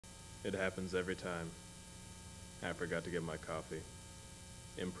It happens every time. I forgot to get my coffee.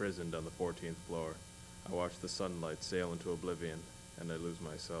 Imprisoned on the 14th floor, I watch the sunlight sail into oblivion, and I lose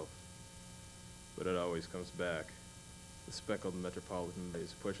myself. But it always comes back. The speckled metropolitan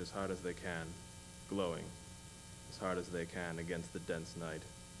rays push as hard as they can, glowing, as hard as they can against the dense night.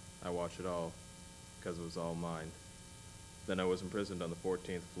 I watch it all, because it was all mine. Then I was imprisoned on the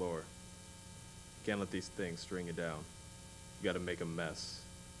 14th floor. You can't let these things string you down. You gotta make a mess.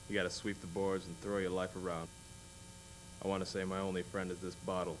 You gotta sweep the boards and throw your life around. I want to say my only friend is this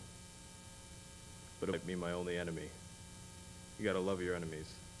bottle, but it might be my only enemy. You gotta love your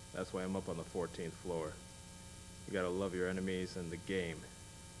enemies. That's why I'm up on the 14th floor. You gotta love your enemies and the game.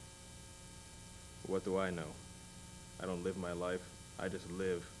 What do I know? I don't live my life, I just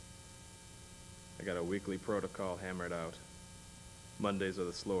live. I got a weekly protocol hammered out. Mondays are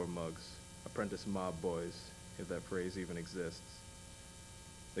the slower mugs, apprentice mob boys, if that phrase even exists.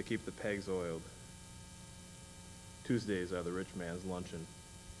 They keep the pegs oiled. Tuesdays are the rich man's luncheon.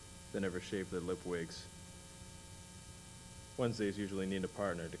 They never shave their lip wigs. Wednesdays usually need a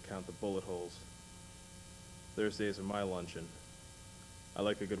partner to count the bullet holes. Thursdays are my luncheon. I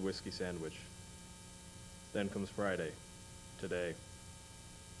like a good whiskey sandwich. Then comes Friday, today.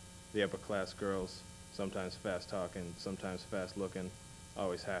 The upper class girls, sometimes fast talking, sometimes fast looking,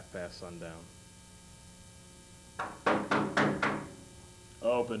 always half past sundown.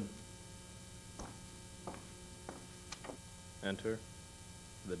 Open. Enter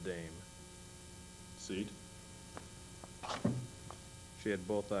the dame. Seat. She had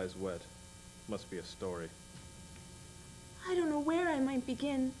both eyes wet. Must be a story. I don't know where I might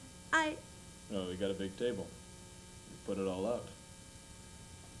begin. Oh, you got a big table. You put it all out.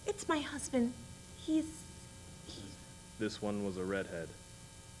 It's my husband. This one was a redhead.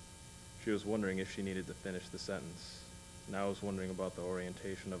 She was wondering if she needed to finish the sentence. Now I was wondering about the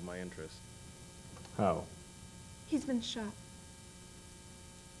orientation of my interest. How? He's been shot.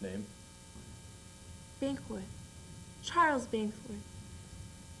 Name? Bankwood. Charles Bankwood.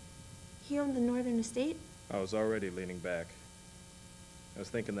 He owned the northern estate. I was already leaning back. I was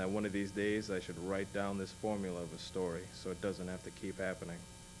thinking that one of these days I should write down this formula of a story so it doesn't have to keep happening.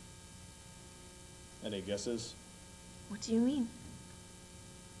 Any guesses? What do you mean?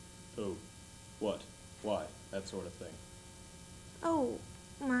 Who? What? Why? That sort of thing. Oh,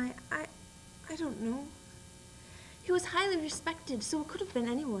 I don't know. He was highly respected, so it could have been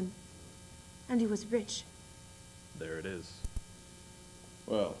anyone. And he was rich. There it is.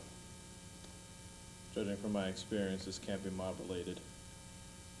 Well, judging from my experience, this can't be mob-related.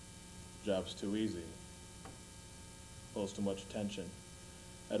 Job's too easy. Pulls too much attention.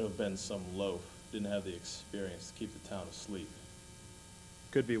 Had to have been some loaf. Didn't have the experience to keep the town asleep.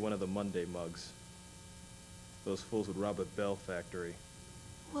 Could be one of the Monday mugs. Those fools would rob a bell factory.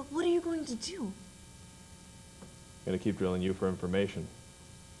 Well, what are you going to do? I'm gonna keep drilling you for information.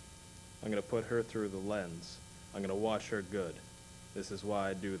 I'm gonna put her through the lens. I'm gonna wash her good. This is why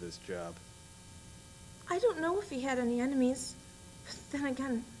I do this job. I don't know if he had any enemies. But then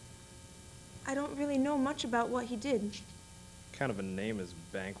again, I don't really know much about what he did. What kind of a name is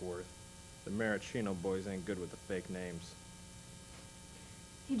Bankworth? The Maraschino boys ain't good with the fake names.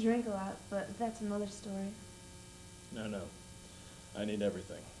 He drank a lot, but that's another story. No. I need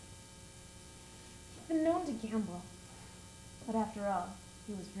everything. He's been known to gamble. But after all,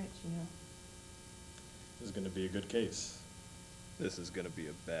 he was rich, you know. This is gonna be a good case. This is gonna be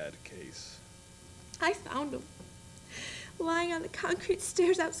a bad case. I found him, lying on the concrete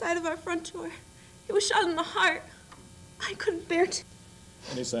stairs outside of our front door. He was shot in the heart. I couldn't bear to.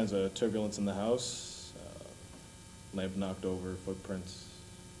 Any signs of turbulence in the house? Lamp knocked over, footprints?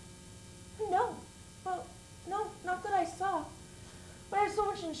 No. Well, no, not that I saw. But I was so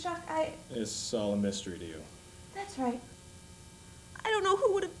much in shock, It's all a mystery to you. That's right. I don't know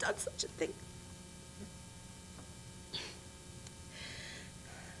who would have done such a thing.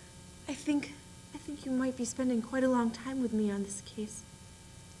 I think you might be spending quite a long time with me on this case.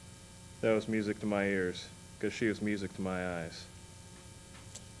 That was music to my ears, because she was music to my eyes.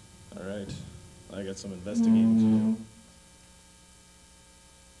 All right, I got some investigating to do.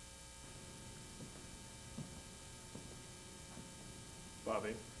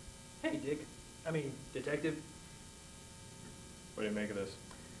 Bobby. Hey, Dick. Detective. What do you make of this?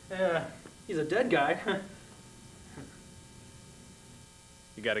 He's a dead guy.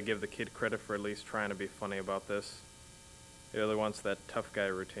 You gotta give the kid credit for at least trying to be funny about this. The other one's that tough guy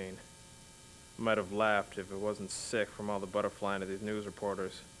routine. I might have laughed if it wasn't sick from all the butterflying of these news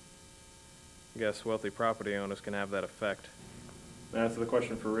reporters. I guess wealthy property owners can have that effect. Answer the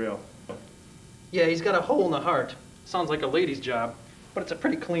question for real. Yeah, he's got a hole in the heart. Sounds like a lady's job. But it's a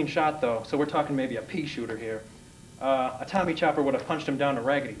pretty clean shot, though, so we're talking maybe a pea shooter here. A Tommy chopper would have punched him down to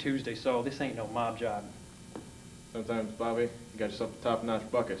Raggedy Tuesday, so this ain't no mob job. Sometimes, Bobby, you got yourself a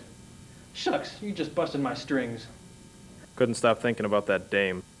top-notch bucket. Shucks, you just busted my strings. Couldn't stop thinking about that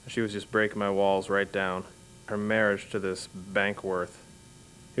dame. She was just breaking my walls right down. Her marriage to this Bankworth.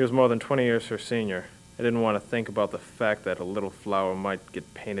 He was more than 20 years her senior. I didn't want to think about the fact that a little flower might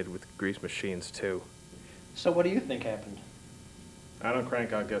get painted with grease machines, too. So what do you think happened? I don't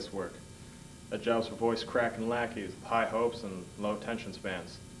crank out guesswork. That job's for voice-cracking lackeys with high hopes and low attention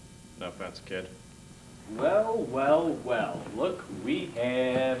spans. No offense, kid. Well, well, well. Look who we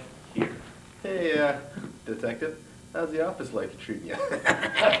have here. Hey, detective. How's the office like treating you?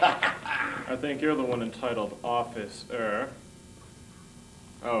 I think you're the one entitled officer.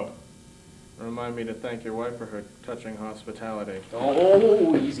 Oh, remind me to thank your wife for her touching hospitality.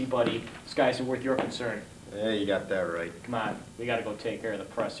 Oh, easy, buddy. This guy isn't worth your concern. Yeah, you got that right. Come on, we gotta go take care of the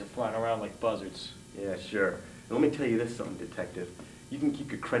press. They're flying around like buzzards. Yeah, sure. And let me tell you this something, detective. You can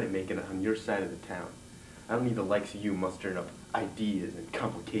keep your credit making on your side of the town. I don't need the likes of you mustering up ideas and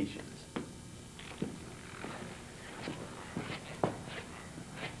complications.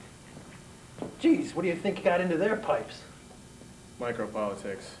 Geez, what do you think got into their pipes?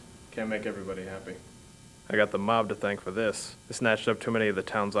 Micropolitics. Can't make everybody happy. I got the mob to thank for this. They snatched up too many of the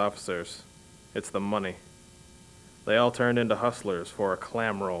town's officers. It's the money. They all turned into hustlers for a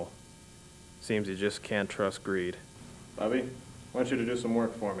clam roll. Seems you just can't trust greed. Bobby, I want you to do some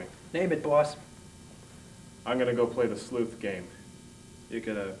work for me. Name it, boss. I'm gonna go play the sleuth game. You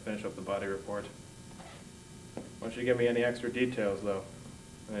could finish up the body report. Why don't you give me any extra details, though?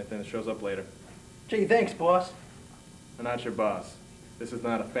 Anything that shows up later. Gee, thanks, boss. I'm not your boss. This is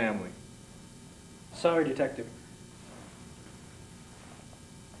not a family. Sorry, detective.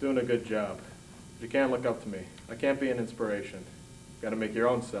 Doing a good job. You can't look up to me. I can't be an inspiration. You gotta make your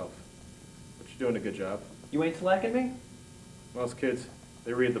own self. But you're doing a good job. You ain't slacking me? Most kids,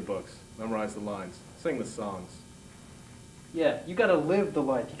 they read the books, memorize the lines, sing the songs. Yeah, you gotta live the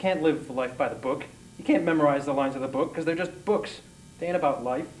life. You can't live the life by the book. You can't memorize the lines of the book, because they're just books. They ain't about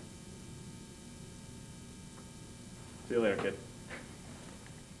life. See you later, kid.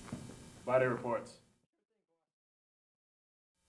 Body reports.